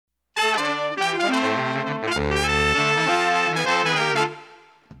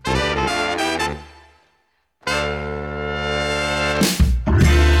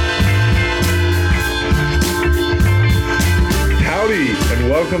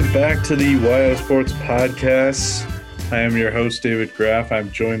Welcome back to the YO Sports Podcast. I am your host, David Graff.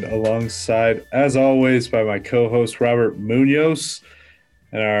 I'm joined alongside, as always, by my co-host, Robert Munoz,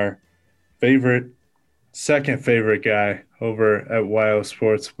 and our second favorite guy over at YO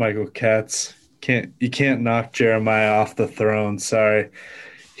Sports, Michael Katz. You can't knock Jeremiah off the throne, sorry.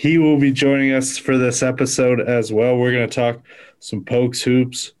 He will be joining us for this episode as well. We're going to talk some Pokes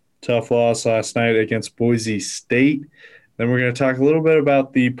hoops, tough loss last night against Boise State. Then we're going to talk a little bit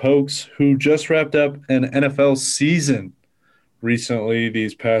about the Pokes who just wrapped up an NFL season recently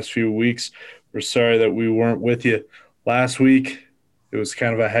these past few weeks. We're sorry that we weren't with you last week. It was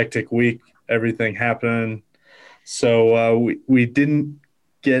kind of a hectic week, everything happened. So we didn't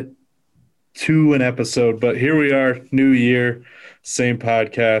get to an episode, but here we are, new year, same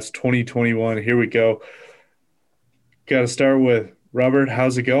podcast, 2021. Here we go. Got to start with Robert.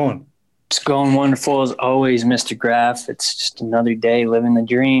 How's it going? It's going wonderful as always, Mr. Graff. It's just another day living the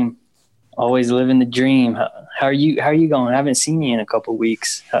dream. Always living the dream. How are you going? I haven't seen you in a couple of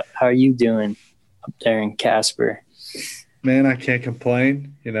weeks. How are you doing up there in Casper? Man, I can't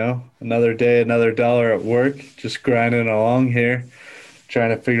complain. Another day, another dollar at work. Just grinding along here,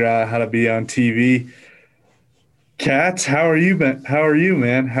 trying to figure out how to be on TV. Katz, how are you, man? How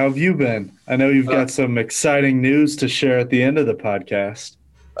have you been? I know you've got some exciting news to share at the end of the podcast.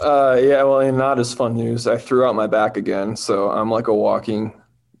 Not as fun news. I threw out my back again, so I'm like a walking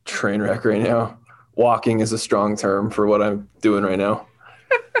train wreck right now. Walking is a strong term for what I'm doing right now.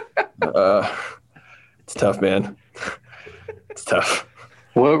 It's tough, man. It's tough.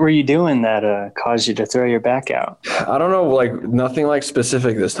 What were you doing that caused you to throw your back out? I don't know, nothing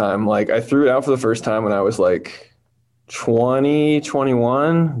specific this time. I threw it out for the first time when I was 20,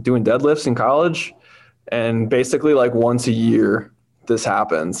 21, doing deadlifts in college, and basically once a year this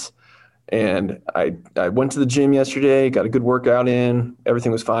happens. And I went to the gym yesterday, got a good workout in,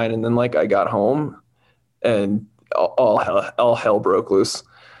 everything was fine. And then I got home and all hell broke loose.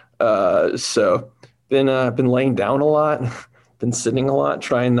 So been laying down a lot, been sitting a lot,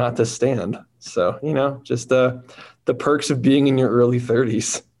 trying not to stand. So, just the perks of being in your early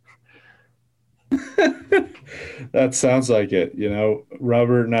 30s. That sounds like it.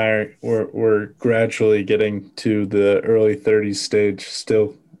 Robert and I we're gradually getting to the early 30s stage,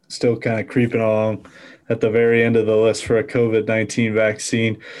 still kind of creeping along at the very end of the list for a COVID-19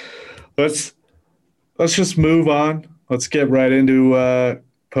 vaccine. Let's just move on. Let's get right into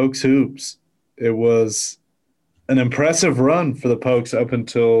Pokes hoops. It was an impressive run for the Pokes up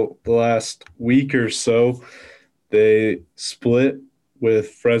until the last week or so. They split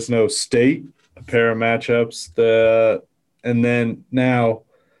with Fresno State, a pair of matchups. And then now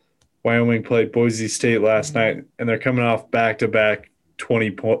Wyoming played Boise State last night, and they're coming off back-to-back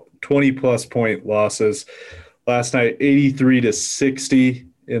 20-plus point losses. Last night, 83-60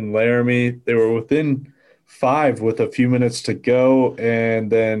 in Laramie. They were within 5 with a few minutes to go, and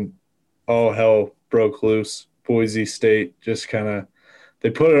then all hell broke loose. Boise State just they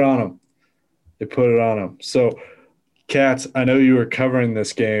put it on them. So, Katz, I know you were covering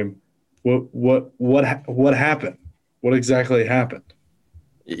this game. What happened? What exactly happened?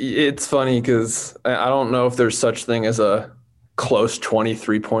 It's funny because I don't know if there's such thing as a close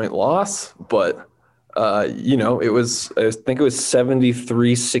 23-point loss, but it was, I think it was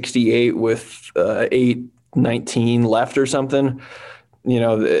 73-68 with 8:19 left or something.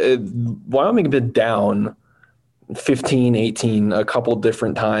 Wyoming had been down 15-18 a couple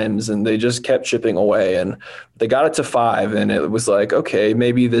different times, and they just kept chipping away, and they got it to 5, and it was okay,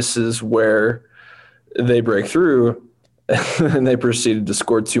 maybe this is where they break through. And they proceeded to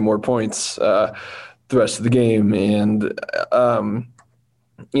score 2 more points the rest of the game. And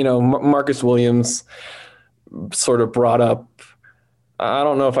Marcus Williams sort of brought up, I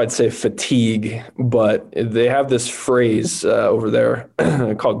don't know if I'd say fatigue, but they have this phrase over there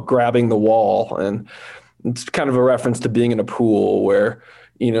called grabbing the wall. And it's kind of a reference to being in a pool where,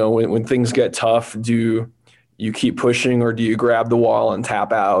 when things get tough, do you keep pushing or do you grab the wall and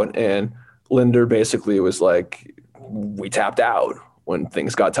tap out? And Linder basically was we tapped out when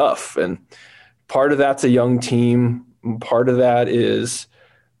things got tough. And part of that's a young team. Part of that is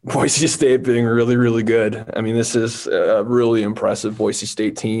Boise State being really, really good. I mean, this is a really impressive Boise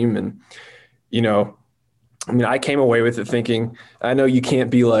State team. And, I came away with it thinking, I know you can't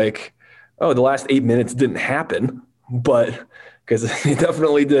be the last 8 minutes didn't happen, but because it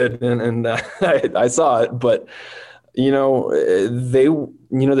definitely did. And I saw it, but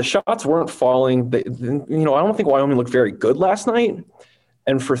the shots weren't falling. I don't think Wyoming looked very good last night.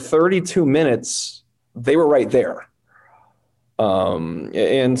 And for 32 minutes, they were right there.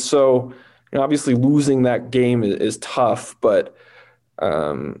 And so, obviously losing that game is tough, but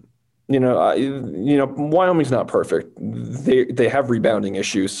Wyoming's not perfect. They have rebounding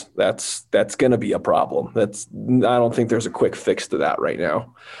issues. That's going to be a problem. I don't think there's a quick fix to that right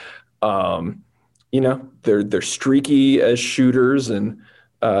now. They're streaky as shooters, and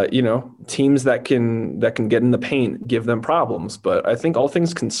teams that can get in the paint give them problems. But I think all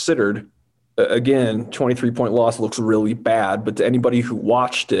things considered, again, 23-point loss looks really bad. But to anybody who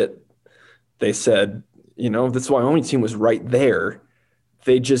watched it, they said, this Wyoming team was right there.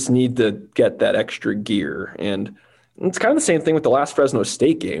 They just need to get that extra gear. And it's kind of the same thing with the last Fresno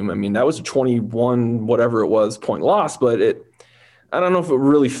State game. I mean, that was a 21, whatever it was, point loss, but I don't know if it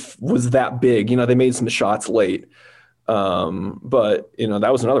really was that big. They made some shots late. But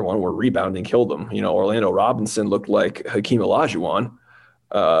that was another one where rebounding killed them. Orlando Robinson looked like Hakeem Olajuwon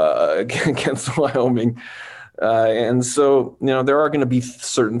against Wyoming. And so, there are going to be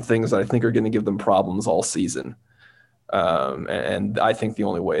certain things that I think are going to give them problems all season. And I think the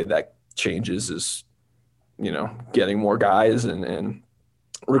only way that changes is, getting more guys and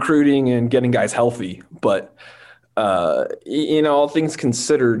recruiting and getting guys healthy. But, all things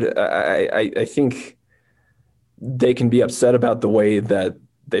considered, I think they can be upset about the way that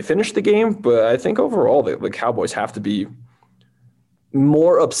they finished the game. But I think overall the Cowboys have to be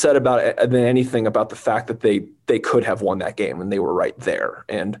more upset about it than anything about the fact that they could have won that game and they were right there.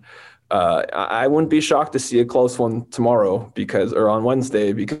 And I wouldn't be shocked to see a close one tomorrow or on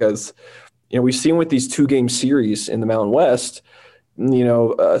Wednesday, because, we've seen with these 2-game series in the Mountain West,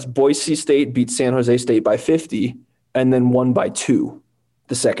 Boise State beat San Jose State by 50 and then won by 2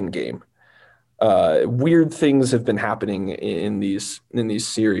 the second game. Weird things have been happening in these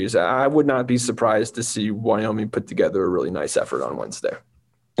series. I would not be surprised to see Wyoming put together a really nice effort on Wednesday.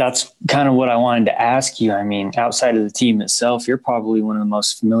 That's kind of what I wanted to ask you. I mean, outside of the team itself, you're probably one of the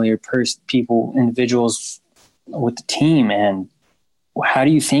most familiar individuals with the team. And how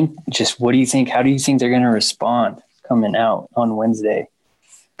do you think they're going to respond coming out on Wednesday?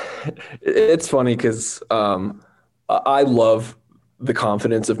 It's funny because I love the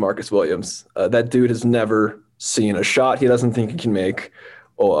confidence of Marcus Williams. That dude has never seen a shot he doesn't think he can make,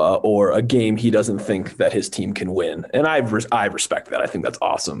 or a game he doesn't think that his team can win. And I respect that. I think that's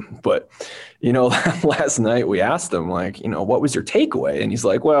awesome. But, last night we asked him, what was your takeaway? And he's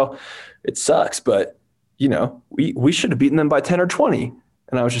like, well, it sucks, but, we should have beaten them by 10 or 20.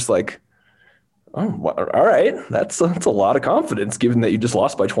 And I was just like, oh, all right. That's a lot of confidence given that you just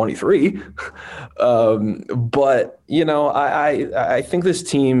lost by 23. But, I think this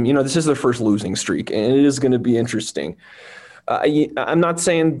team, this is their first losing streak, and it is going to be interesting. I'm not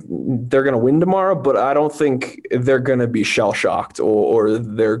saying they're going to win tomorrow, but I don't think they're going to be shell-shocked or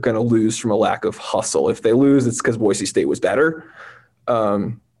they're going to lose from a lack of hustle. If they lose, it's because Boise State was better.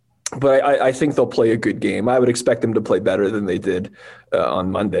 But I think they'll play a good game. I would expect them to play better than they did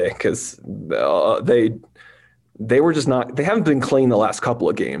on Monday, because they were just not. They haven't been clean the last couple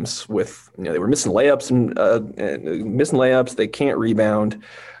of games. They were missing layups and missing layups. They can't rebound.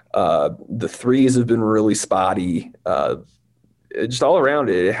 The threes have been really spotty. Just all around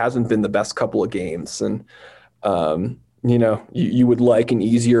it hasn't been the best couple of games. And you would like an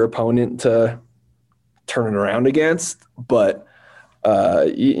easier opponent to turn it around against, but.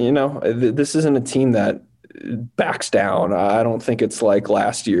 This isn't a team that backs down. I don't think it's like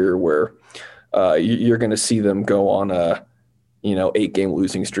last year where you're going to see them go on a 8-game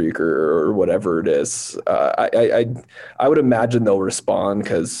losing streak or whatever it is. I would imagine they'll respond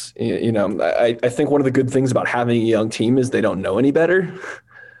because I think one of the good things about having a young team is they don't know any better.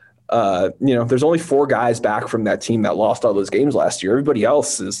 There's only 4 guys back from that team that lost all those games last year. Everybody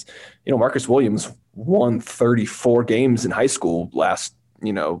else is, Marcus Williams won 34 games in high school last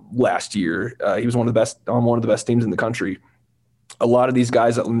year. He was one of the best teams in the country. A lot of these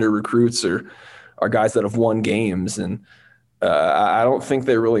guys that Linder recruits are guys that have won games, and I don't think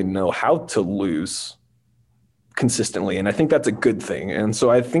they really know how to lose consistently. And I think that's a good thing. And so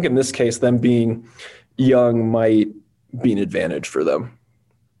I think in this case, them being young might be an advantage for them.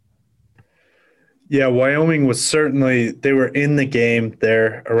 Yeah, Wyoming was they were in the game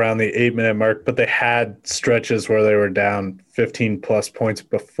there around the 8-minute mark, but they had stretches where they were down 15-plus points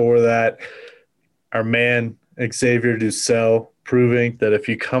before that. Our man, Xavier Dussel, proving that if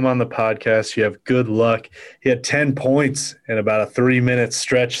you come on the podcast, you have good luck. He had 10 points in about a 3-minute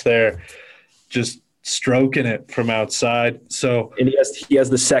stretch there, just stroking it from outside. And he has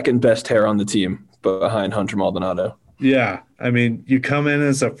the second best hair on the team behind Hunter Maldonado. Yeah, I mean, you come in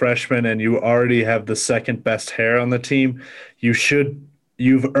as a freshman and you already have the second best hair on the team.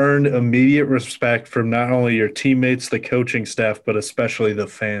 You've earned immediate respect from not only your teammates, the coaching staff, but especially the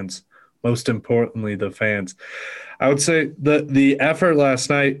fans. most importantly, the fans. I would say the effort last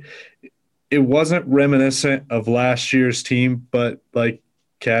night, it wasn't reminiscent of last year's team, but like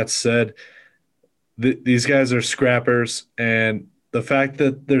Kat said, these guys are scrappers, and the fact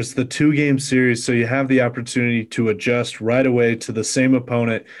that there's the 2-game series, so you have the opportunity to adjust right away to the same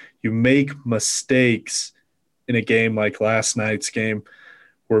opponent. You make mistakes in a game like last night's game.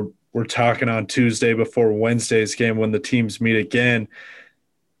 We're talking on Tuesday before Wednesday's game when the teams meet again.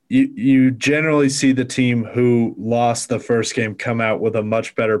 You generally see the team who lost the first game come out with a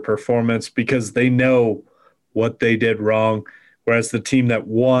much better performance because they know what they did wrong, whereas the team that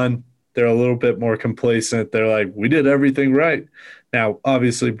won, they're a little bit more complacent. They're like, we did everything right. Now,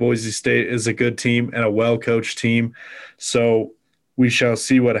 obviously, Boise State is a good team and a well-coached team, so we shall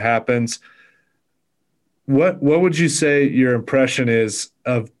see what happens. What would you say your impression is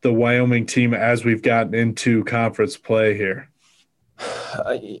of the Wyoming team as we've gotten into conference play here?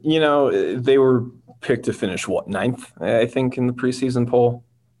 They were picked to finish, ninth, I think, in the preseason poll.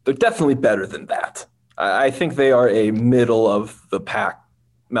 They're definitely better than that. I think they are a middle of the pack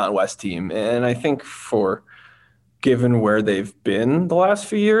Mountain West team. And I think given where they've been the last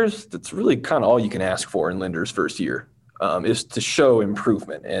few years, that's really kind of all you can ask for in Linder's first year, is to show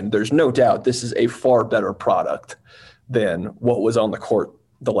improvement. And there's no doubt this is a far better product than what was on the court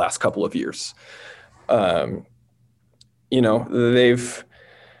the last couple of years. They've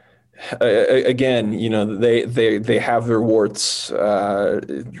again, they have their warts. They're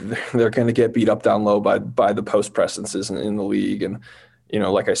going to get beat up down low by the post presences in the league. And,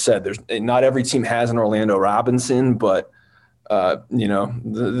 like I said, not every team has an Orlando Robinson, but they're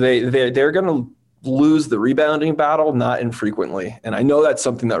going to lose the rebounding battle not infrequently. And I know that's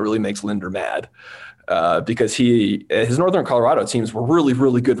something that really makes Linder mad because his Northern Colorado teams were really,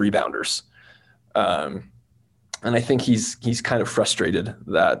 really good rebounders. And I think he's kind of frustrated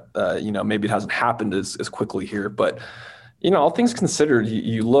that, maybe it hasn't happened as quickly here. But, all things considered,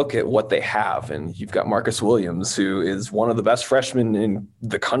 you look at what they have, and you've got Marcus Williams, who is one of the best freshmen in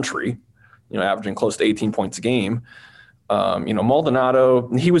the country, averaging close to 18 points a game. Maldonado,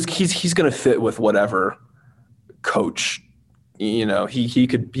 he's going to fit with whatever coach, he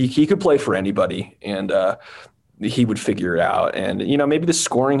could play for anybody. And, he would figure it out. And, maybe the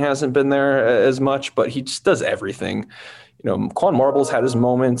scoring hasn't been there as much, but he just does everything. Quan Marble's had his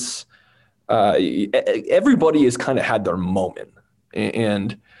moments. Everybody has kind of had their moment.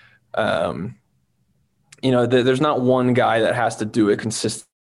 And, there's not one guy that has to do it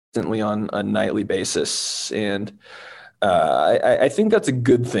consistently on a nightly basis. And I think that's a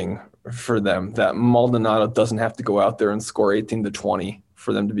good thing for them, that Maldonado doesn't have to go out there and score 18 to 20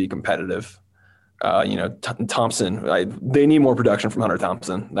 for them to be competitive. Thompson, they need more production from Hunter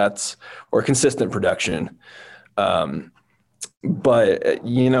Thompson. Or consistent production. But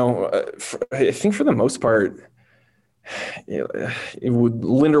I think for the most part,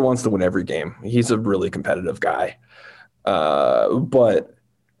 Linder wants to win every game. He's a really competitive guy. But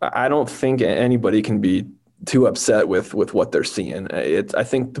I don't think anybody can be too upset with what they're seeing. I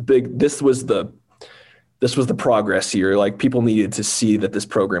think this was the progress here. Like, people needed to see that this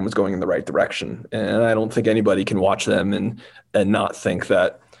program was going in the right direction. And I don't think anybody can watch them and not think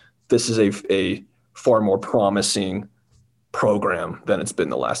that this is a far more promising program than it's been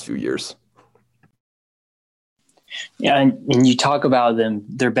the last few years. Yeah. And you talk about them,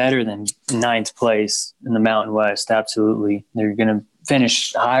 they're better than ninth place in the Mountain West. Absolutely. They're going to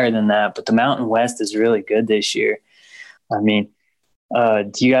finish higher than that, but the Mountain West is really good this year. I mean,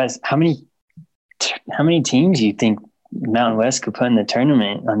 do you guys, how many teams do you think Mountain West could put in the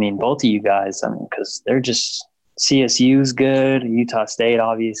tournament? I mean, both of you guys, because they're just – CSU's good, Utah State,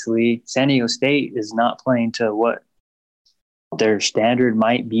 obviously. San Diego State is not playing to what their standard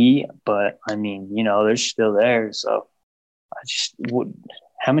might be, but, they're still there. So,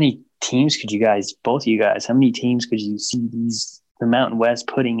 how many teams could you guys – both of you guys, how many teams could you see the Mountain West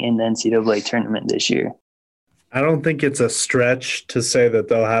putting in the NCAA tournament this year? I don't think it's a stretch to say that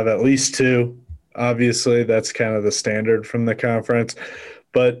they'll have at least two. Obviously, that's kind of the standard from the conference.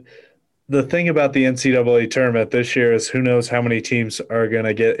 But the thing about the NCAA tournament this year is who knows how many teams are going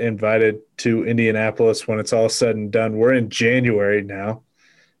to get invited to Indianapolis when it's all said and done. We're in January now,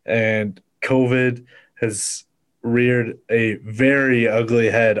 and COVID has reared a very ugly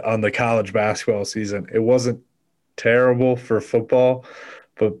head on the college basketball season. It wasn't terrible for football,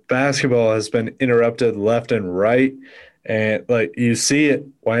 but basketball has been interrupted left and right. And you see it,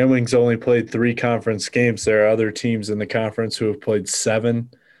 Wyoming's only played 3 conference games. There are other teams in the conference who have played 7,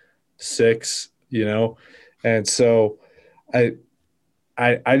 6, and so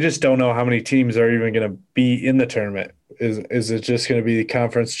I just don't know how many teams are even going to be in the tournament. Is it just going to be the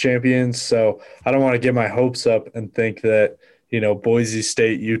conference champions? So I don't want to get my hopes up and think that, Boise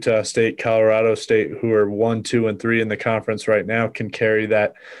State, Utah State, Colorado State, who are 1, 2, and 3 in the conference right now, can carry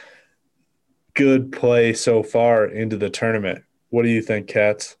that good play so far into the tournament. What do you think,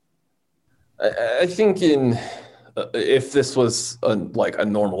 Katz? I think if this was a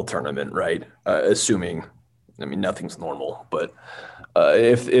normal tournament, right? Assuming, nothing's normal, but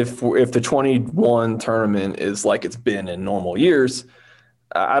if the 21 tournament is like it's been in normal years,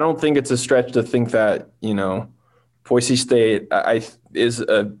 I don't think it's a stretch to think that Boise State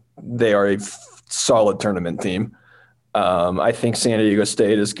they are a solid tournament team. I think San Diego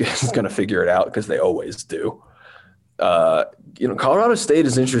State is going to figure it out because they always do. Colorado State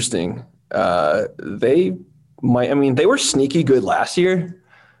is interesting. They were sneaky good last year,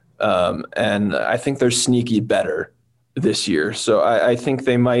 and I think they're sneaky better this year. So I think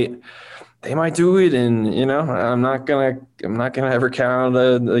they might do it. And I'm not gonna ever count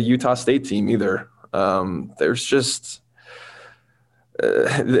out the Utah State team either. There's just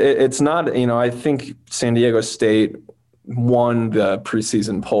it's not. I think San Diego State won the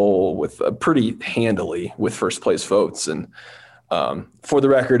preseason poll with pretty handily with first place votes. And for the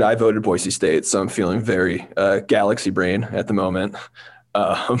record, I voted Boise State, so I'm feeling very galaxy brain at the moment.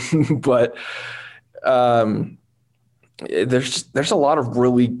 But there's a lot of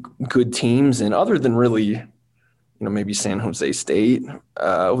really good teams, and other than really, maybe San Jose State,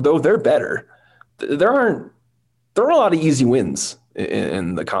 though they're better, there aren't a lot of easy wins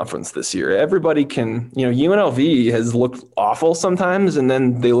in the conference this year. Everybody can, UNLV has looked awful sometimes, and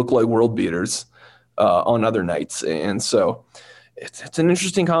then they look like world beaters on other nights. And so it's an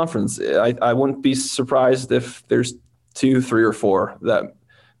interesting conference. I wouldn't be surprised if there's 2, 3, or 4 that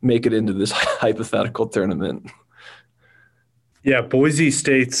make it into this hypothetical tournament. Yeah, Boise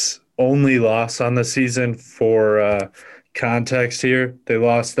State's only loss on the season, for context here, they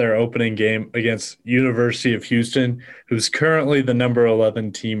lost their opening game against University of Houston, who's currently the number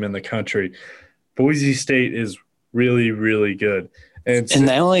 11 team in the country. Boise State is really, really good. And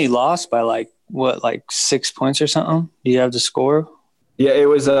they only lost by 6 points or something? Do you have the score? Yeah, it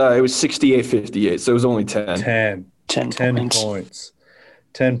was 68-58, so it was only 10 points.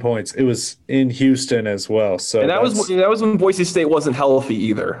 10 points. It was in Houston as well. So and that was when Boise State wasn't healthy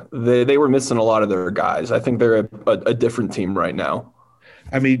either. They were missing a lot of their guys. I think they're a different team right now.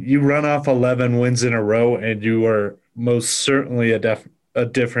 You run off 11 wins in a row, and you are most certainly a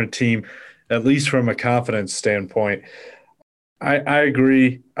different team, at least from a confidence standpoint. I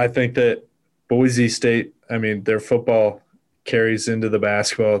agree. I think that Boise State, their football carries into the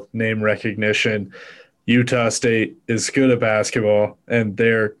basketball, name recognition. Utah State is good at basketball, and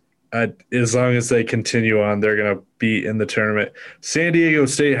they're as long as they continue on, they're going to be in the tournament. San Diego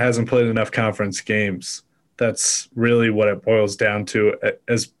State hasn't played enough conference games. That's really what it boils down to,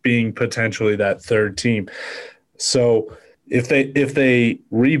 as being potentially that third team. So if they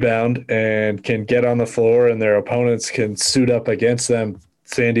rebound and can get on the floor and their opponents can suit up against them,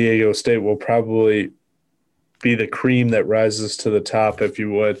 San Diego State will probably be the cream that rises to the top, if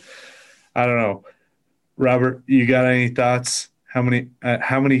you would. I don't know. Robert, you got any thoughts? How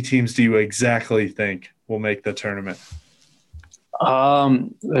many teams do you exactly think will make the tournament?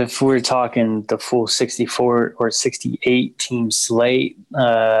 If we're talking the full 64 or 68 team slate,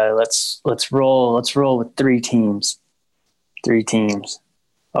 let's roll with 3 teams. 3 teams.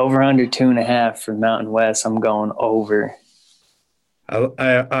 Over under 2.5 for Mountain West. I'm going over.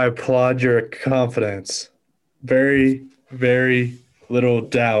 I applaud your confidence. Very, very little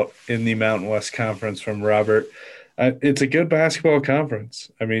doubt in the Mountain West Conference from Robert. It's a good basketball conference.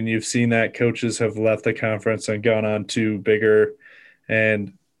 You've seen that coaches have left the conference and gone on to bigger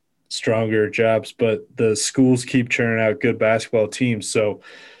and stronger jobs, but the schools keep churning out good basketball teams. So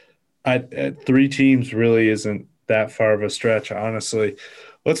 3 teams really isn't that far of a stretch, honestly.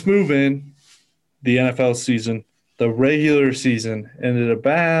 Let's move in. The NFL season, the regular season ended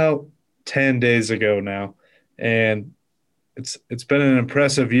about 10 days ago now, and it's been an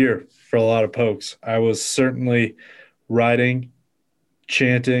impressive year for a lot of Pokes. I was certainly riding,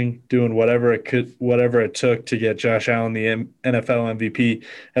 chanting, doing whatever it took to get Josh Allen the NFL MVP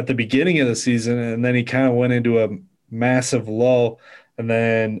at the beginning of the season, and then he kind of went into a massive lull and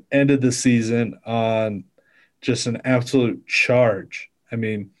then ended the season on just an absolute charge.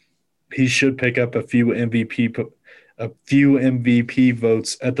 He should pick up a few MVP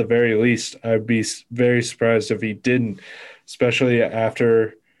votes at the very least. I'd be very surprised if he didn't, especially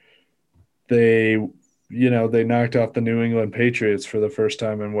after they knocked off the New England Patriots for the first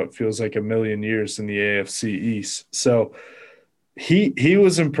time in what feels like a million years in the AFC East. So he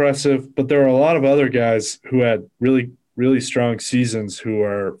was impressive, but there are a lot of other guys who had really, really strong seasons who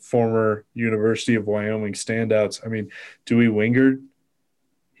are former University of Wyoming standouts. I mean, Dewey Wingard,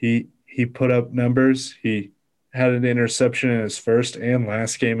 he put up numbers. He had an interception in his first and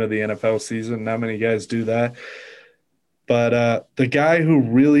last game of the NFL season. Not many guys do that. But the guy who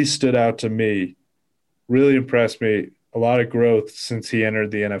really stood out to me, really impressed me, a lot of growth since he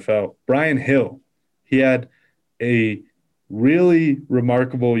entered the NFL, Brian Hill. He had a really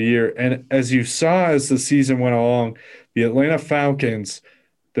remarkable year. And as you saw as the season went along, the Atlanta Falcons,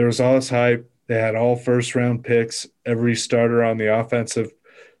 there was all this hype. They had all first-round picks, every starter on the offensive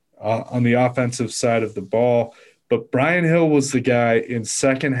side of the ball. But Brian Hill was the guy in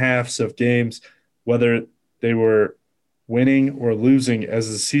second halves of games, whether they were winning or losing as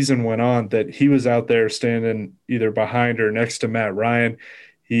the season went on, that he was out there standing either behind or next to Matt Ryan.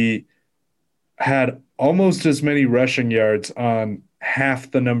 He had almost as many rushing yards on half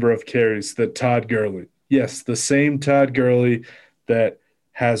the number of carries that Todd Gurley. Yes, the same Todd Gurley that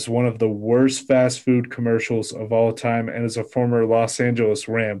has one of the worst fast food commercials of all time and is a former Los Angeles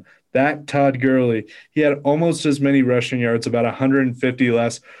Ram. That Todd Gurley, he had almost as many rushing yards, about 150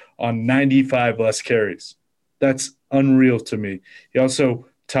 less on 95 less carries. That's unreal to me. He also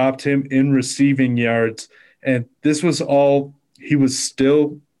topped him in receiving yards, and this was all – he was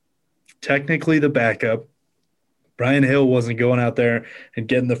still technically the backup. Brian Hill wasn't going out there and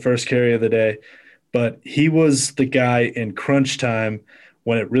getting the first carry of the day, but he was the guy in crunch time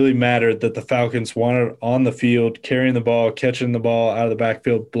when it really mattered that the Falcons wanted on the field, carrying the ball, catching the ball out of the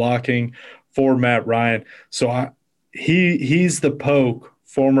backfield, blocking for Matt Ryan. So he's the poke,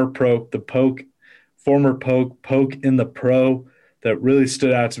 former poke in the pro that really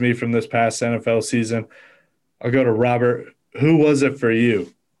stood out to me from this past NFL season. I'll go to Robert. Who was it for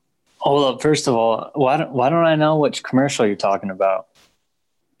you? Hold up. First of all, why don't I know which commercial you're talking about?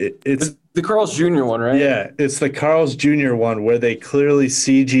 It's the Carl's Jr. one, right? Yeah, it's the Carl's Jr. one where they clearly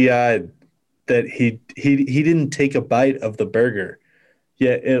CGI'd that he didn't take a bite of the burger.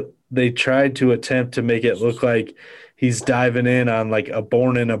 Yet they tried to attempt to make it look like he's diving in on like a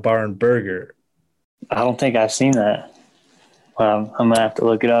born in a barn burger. I don't think I've seen that. Well, I'm gonna have to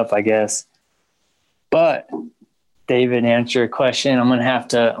look it up, I guess. But David, answer your question. I'm gonna have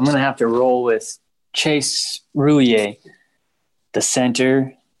to roll with Chase Roulier, the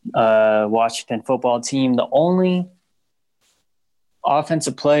center, Washington football team, the only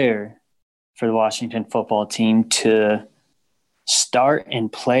offensive player for the Washington football team to start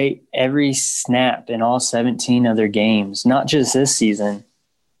and play every snap in all 17 other games, not just this season,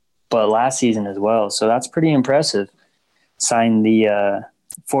 but last season as well. So that's pretty impressive. Signed the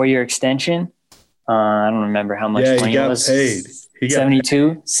 4-year extension. I don't remember how much money it was. Paid. He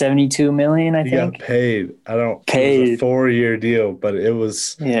got 72 million, I think. He got paid. Paid. It was a 4-year deal, but it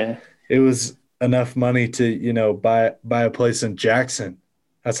was enough money to, buy a place in Jackson.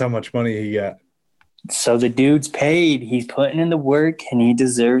 That's how much money he got. So the dude's paid. He's putting in the work and he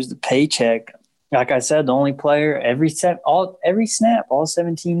deserves the paycheck. Like I said, the only player every snap, all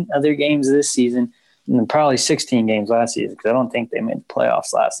 17 other games this season, and probably 16 games last season, because I don't think they made the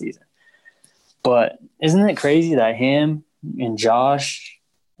playoffs last season. But isn't it crazy that him and Josh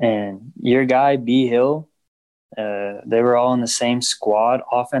and your guy B Hill, they were all in the same squad,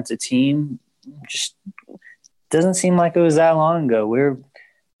 offensive team? Just doesn't seem like it was that long ago.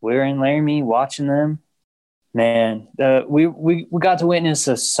 We're in Laramie watching them. Man, we got to witness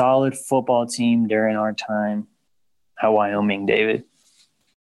a solid football team during our time at Wyoming, David.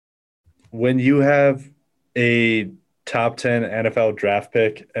 When you have a top 10 NFL draft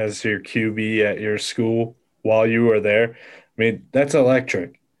pick as your QB at your school while you were there, I mean, that's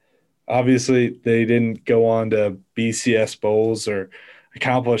electric. Obviously, they didn't go on to BCS bowls or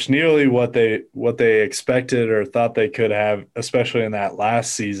accomplish nearly what they expected or thought they could have, especially in that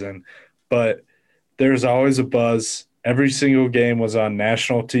last season. But there's always a buzz. Every single game was on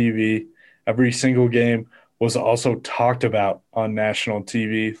national TV. Every single game was also talked about on national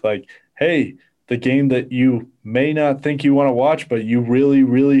TV. Like, hey, the game that you may not think you want to watch, but you really,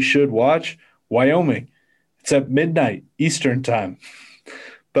 really should watch, Wyoming. It's at midnight Eastern time.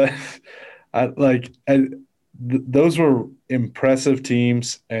 But those were impressive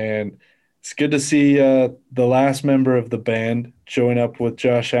teams, and it's good to see the last member of the band join up with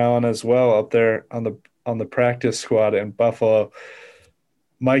Josh Allen as well up there on the practice squad in Buffalo.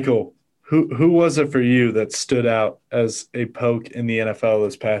 Michael, who was it for you that stood out as a poke in the NFL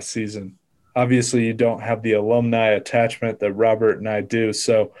this past season? Obviously, you don't have the alumni attachment that Robert and I do,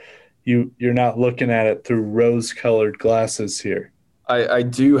 so you're not looking at it through rose-colored glasses here. I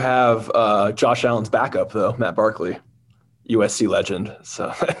do have Josh Allen's backup, though, Matt Barkley, USC legend.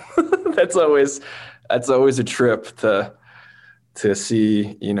 So that's always That's always a trip to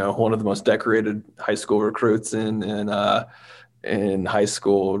see, one of the most decorated high school recruits in high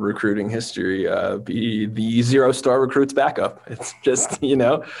school recruiting history, be the 0-star recruit's backup. It's just,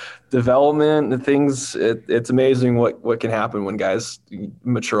 development, the things. It's amazing what can happen when guys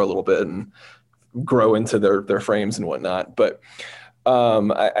mature a little bit and grow into their frames and whatnot. But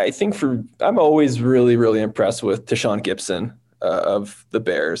I think I'm always really, really impressed with Tashaun Gipson of the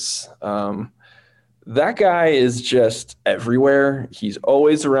Bears. That guy is just everywhere. He's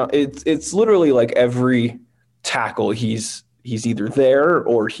always around. It's literally like every tackle he's either there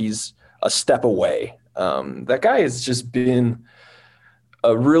or he's a step away. That guy has just been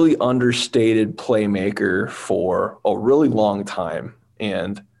a really understated playmaker for a really long time.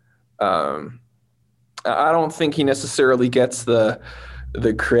 And I don't think he necessarily gets the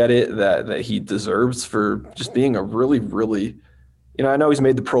credit that he deserves for just being a really, really, I know he's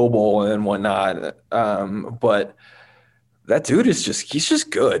made the Pro Bowl and whatnot, but that dude he's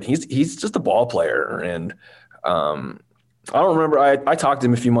just good. He's just a ball player. And I don't remember. I talked to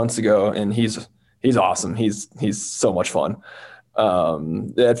him a few months ago, and he's awesome. He's so much fun.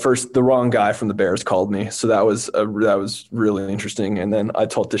 At first, the wrong guy from the Bears called me, so that was really interesting. And then I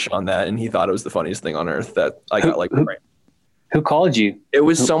told Tashaun that, and he thought it was the funniest thing on earth that I got Who called you? It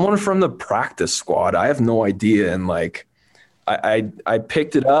was someone from the practice squad. I have no idea, and I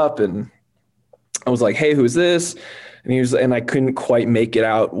picked it up, and I was like, "Hey, who's this?" And I couldn't quite make it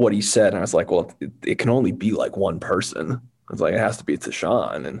out what he said. And I was like, "Well, it can only be like one person." I was like, "It has to be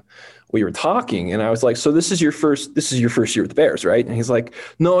Tashaun." And we were talking, and I was like, "So this is your first year with the Bears, right?" And he's like,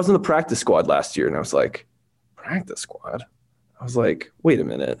 "No, I was in the practice squad last year." And I was like, "Practice squad?" I was like, "Wait a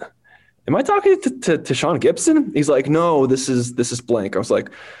minute. Am I talking to Tashaun Gipson?" He's like, "No, this is blank." I was like,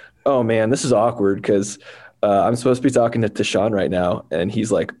 "Oh man, this is awkward because I'm supposed to be talking to Tashaun right now." And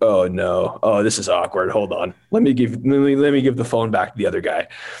he's like, "Oh no, this is awkward. Hold on, let me give the phone back to the other guy."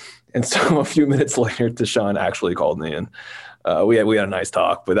 And so a few minutes later, Tashaun actually called me, and we had a nice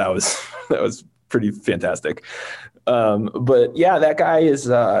talk. But that was pretty fantastic. But yeah, that guy is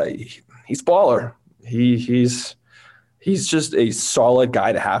he's baller. He's just a solid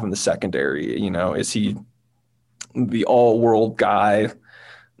guy to have in the secondary. Is he the all-world guy?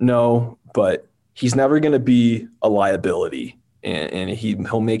 No, but he's never going to be a liability, and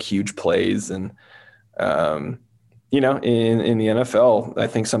he'll make huge plays. And in the NFL, I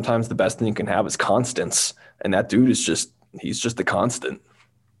think sometimes the best thing you can have is constants, and that dude he's just a constant.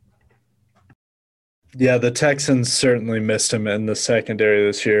 Yeah, the Texans certainly missed him in the secondary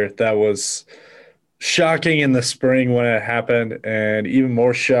this year. That was shocking in the spring when it happened, and even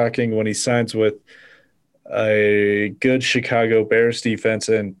more shocking when he signs with a good Chicago Bears defense.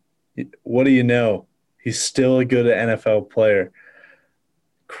 And what do you know? He's still a good NFL player.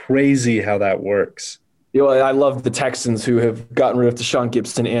 Crazy how that works. I love the Texans who have gotten rid of Tashaun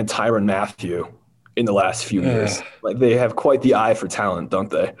Gipson and Tyrann Mathieu in the last few years. They have quite the eye for talent, don't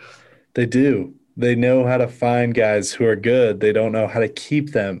they? They do. They know how to find guys who are good. They don't know how to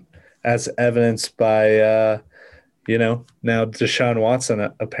keep them, as evidenced by, now Deshaun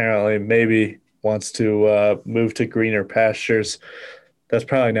Watson apparently maybe wants to move to greener pastures. That's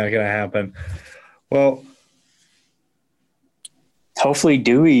probably not going to happen. Well, hopefully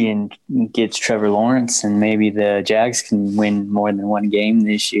Dewey gets Trevor Lawrence, and maybe the Jags can win more than one game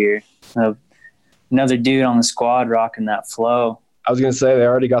this year. Another dude on the squad rocking that flow. I was going to say they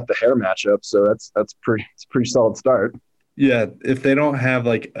already got the hair matchup, so it's a pretty solid start. Yeah, if they don't have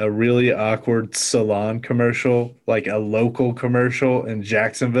like a really awkward salon commercial, like a local commercial in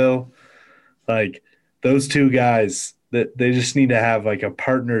Jacksonville, like those two guys, that they just need to have like a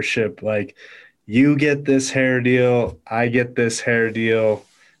partnership. Like you get this hair deal, I get this hair deal,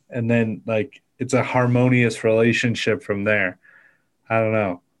 and then like it's a harmonious relationship from there. I don't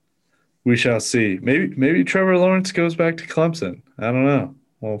know. We shall see. Maybe Trevor Lawrence goes back to Clemson. I don't know.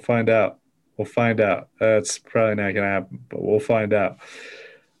 We'll find out. That's probably not going to happen, but we'll find out.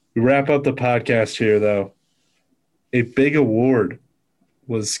 We wrap up the podcast here, though. A big award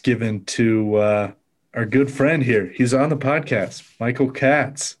was given to our good friend here. He's on the podcast, Michael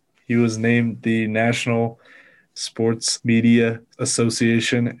Katz. He was named the National Sports Media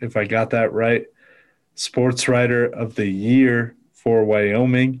Association, if I got that right, Sports Writer of the Year for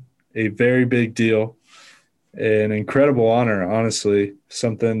Wyoming. A very big deal. An incredible honor, honestly.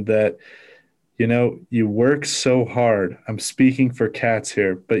 Something that, you work so hard. I'm speaking for Katz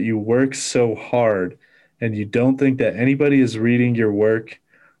here, but you work so hard and you don't think that anybody is reading your work.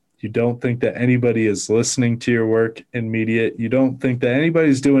 You don't think that anybody is listening to your work in media. You don't think that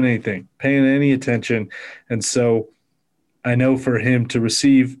anybody's doing anything, paying any attention. And so I know for him to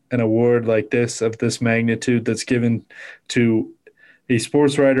receive an award like this, of this magnitude, that's given to a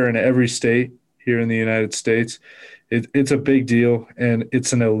sports writer in every state here in the United States, it's a big deal, and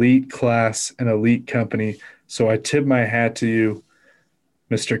it's an elite class, an elite company. So I tip my hat to you,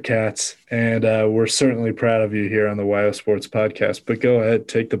 Mr. Katz, and we're certainly proud of you here on the YO Sports Podcast. But go ahead,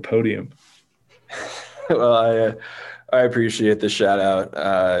 take the podium. Well, I appreciate the shout out.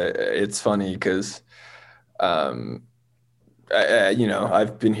 It's funny because,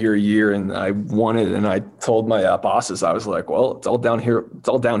 I've been here a year and I won it, and I told my bosses, I was like, well, it's all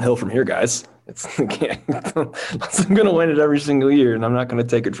downhill from here, guys. I'm going to win it every single year, and I'm not going to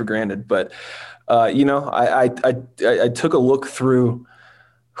take it for granted. But, I took a look through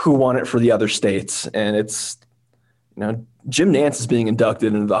who won it for the other states, and it's, Jim Nantz is being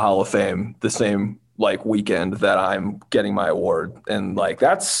inducted into the Hall of Fame the same weekend that I'm getting my award. And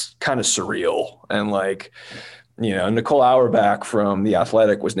that's kind of surreal. And Nicole Auerbach from The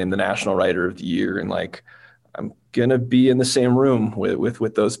Athletic was named the National Writer of the Year. And I'm going to be in the same room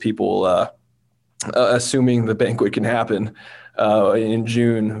with those people, assuming the banquet can happen in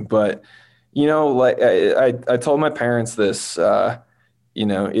June. But, I told my parents this,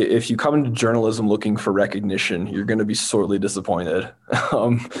 if you come into journalism looking for recognition, you're going to be sorely disappointed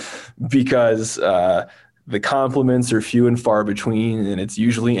because the compliments are few and far between, and it's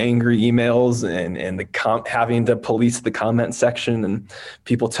usually angry emails and having to police the comment section and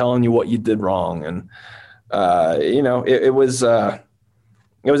people telling you what you did wrong. And, it was,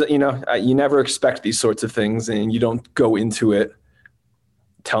 you never expect these sorts of things, and you don't go into it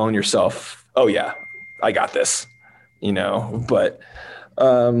telling yourself, oh yeah, I got this, but,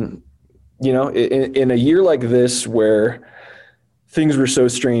 in a year like this where things were so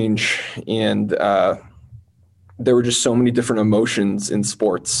strange and there were just so many different emotions in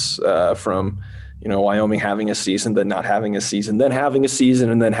sports, from Wyoming having a season, then not having a season, then having a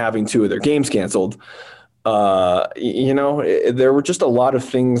season, and then having 2 of their games canceled. There were just a lot of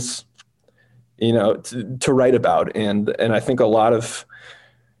things, to write about, and I think a lot of,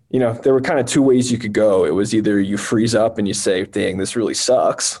 there were kind of 2 ways you could go. It was either you freeze up and you say, dang, this really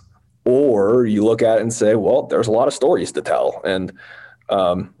sucks, or you look at it and say, well, there's a lot of stories to tell. And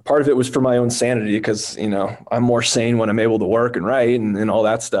part of it was for my own sanity because, I'm more sane when I'm able to work and write and all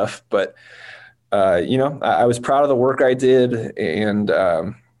that stuff. But, I was proud of the work I did. And,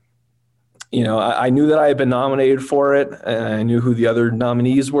 I knew that I had been nominated for it, and I knew who the other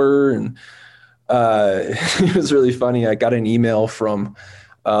nominees were. And it was really funny. I got an email from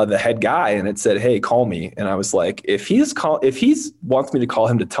the head guy, and it said, hey, call me. And I was like, if he wants me to call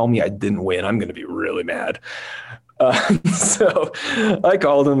him to tell me I didn't win, I'm going to be really mad. So I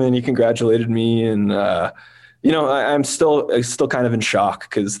called him, and he congratulated me. And, I'm still kind of in shock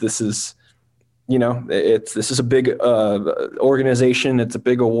because this is, this is a big organization. It's a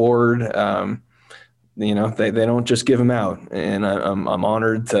big award. They don't just give them out, and I'm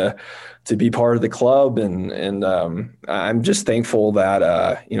honored to be part of the club. And I'm just thankful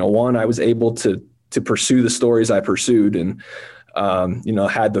that, one, I was able to pursue the stories I pursued, and,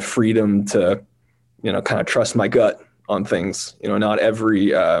 had the freedom to, kind of trust my gut on things. Not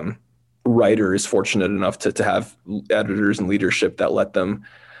every writer is fortunate enough to have editors and leadership that let them,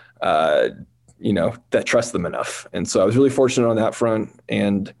 that trust them enough. And so I was really fortunate on that front.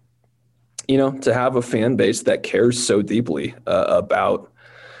 And, to have a fan base that cares so deeply about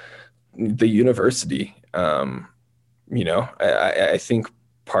the university. I think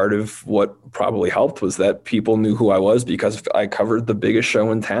part of what probably helped was that people knew who I was because I covered the biggest show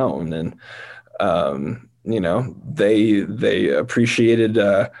in town. And, they appreciated,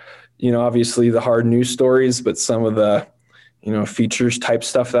 obviously the hard news stories, but some of the, features type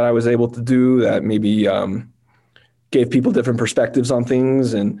stuff that I was able to do that maybe gave people different perspectives on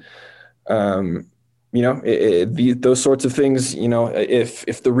things. And, those sorts of things,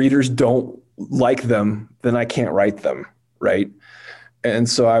 if the readers don't like them, then I can't write them. Right. And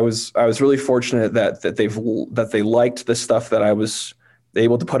so I was really fortunate that they liked the stuff that I was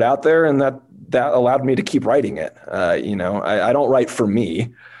able to put out there, and that allowed me to keep writing it. I don't write for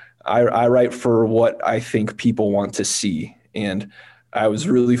me. I write for what I think people want to see. And I was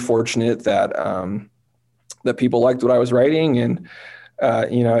really fortunate that, that people liked what I was writing. And,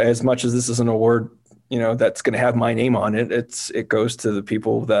 as much as this is an award, that's going to have my name on it, it goes to the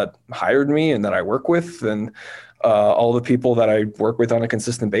people that hired me and that I work with, and all the people that I work with on a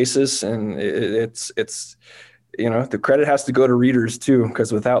consistent basis. And it's the credit has to go to readers too,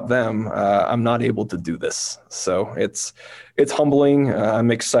 because without them, I'm not able to do this. So it's humbling.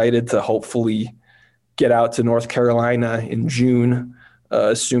 I'm excited to hopefully get out to North Carolina in June,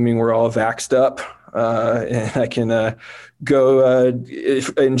 assuming we're all vaxxed up. and I can go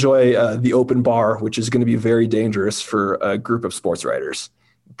enjoy the open bar, which is going to be very dangerous for a group of sports writers.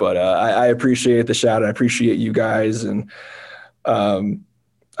 But I appreciate the shout. I appreciate you guys, and I'm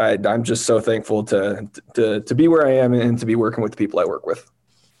just so thankful to be where I am and to be working with the people I work with.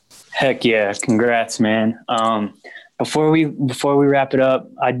 Heck yeah. Congrats, man. Before we wrap it up,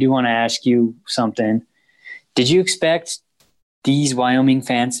 I do want to ask you something. Did you expect these Wyoming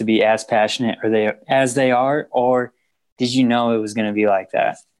fans to be as passionate as they are, or did you know it was going to be like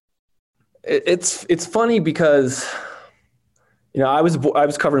that? It's funny because, I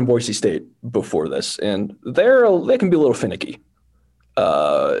was covering Boise State before this, and they can be a little finicky.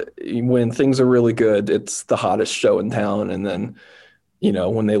 When things are really good, it's the hottest show in town, and then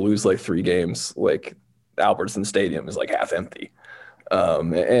when they lose like 3 games, like Albertson Stadium is like half empty.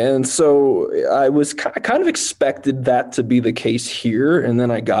 And so I was kind of expected that to be the case here. And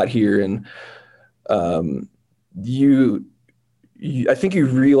then I got here, and I think you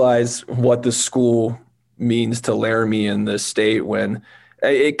realize what the school means to Laramie and the state when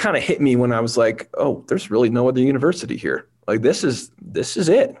it kind of hit me when I was like, oh, there's really no other university here. Like this is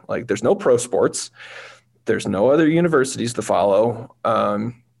it. Like there's no pro sports. There's no other universities to follow.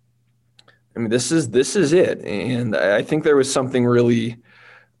 This is it. And I think there was something really,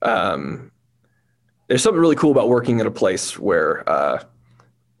 there's something really cool about working at a place where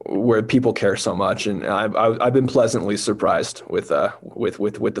people care so much. And I've been pleasantly surprised with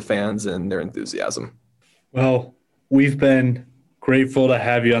the fans and their enthusiasm. Well, we've been grateful to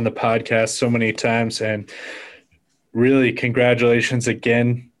have you on the podcast so many times, and really congratulations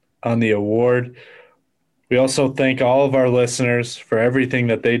again on the award. We also thank all of our listeners for everything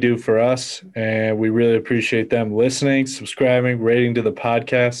that they do for us, and we really appreciate them listening, subscribing, rating to the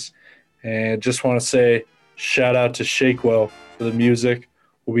podcast. And just want to say shout out to Shakewell for the music.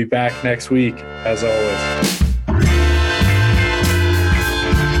 We'll be back next week, as always.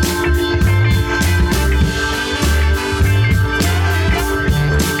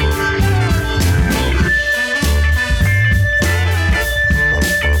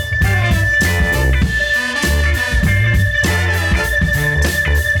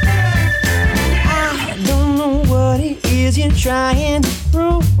 Trying to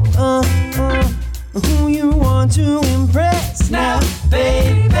prove who you want to impress now,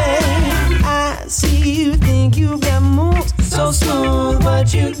 baby. I see you think you've got moves so smooth,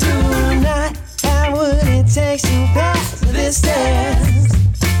 but you do not have what it takes to pass this test.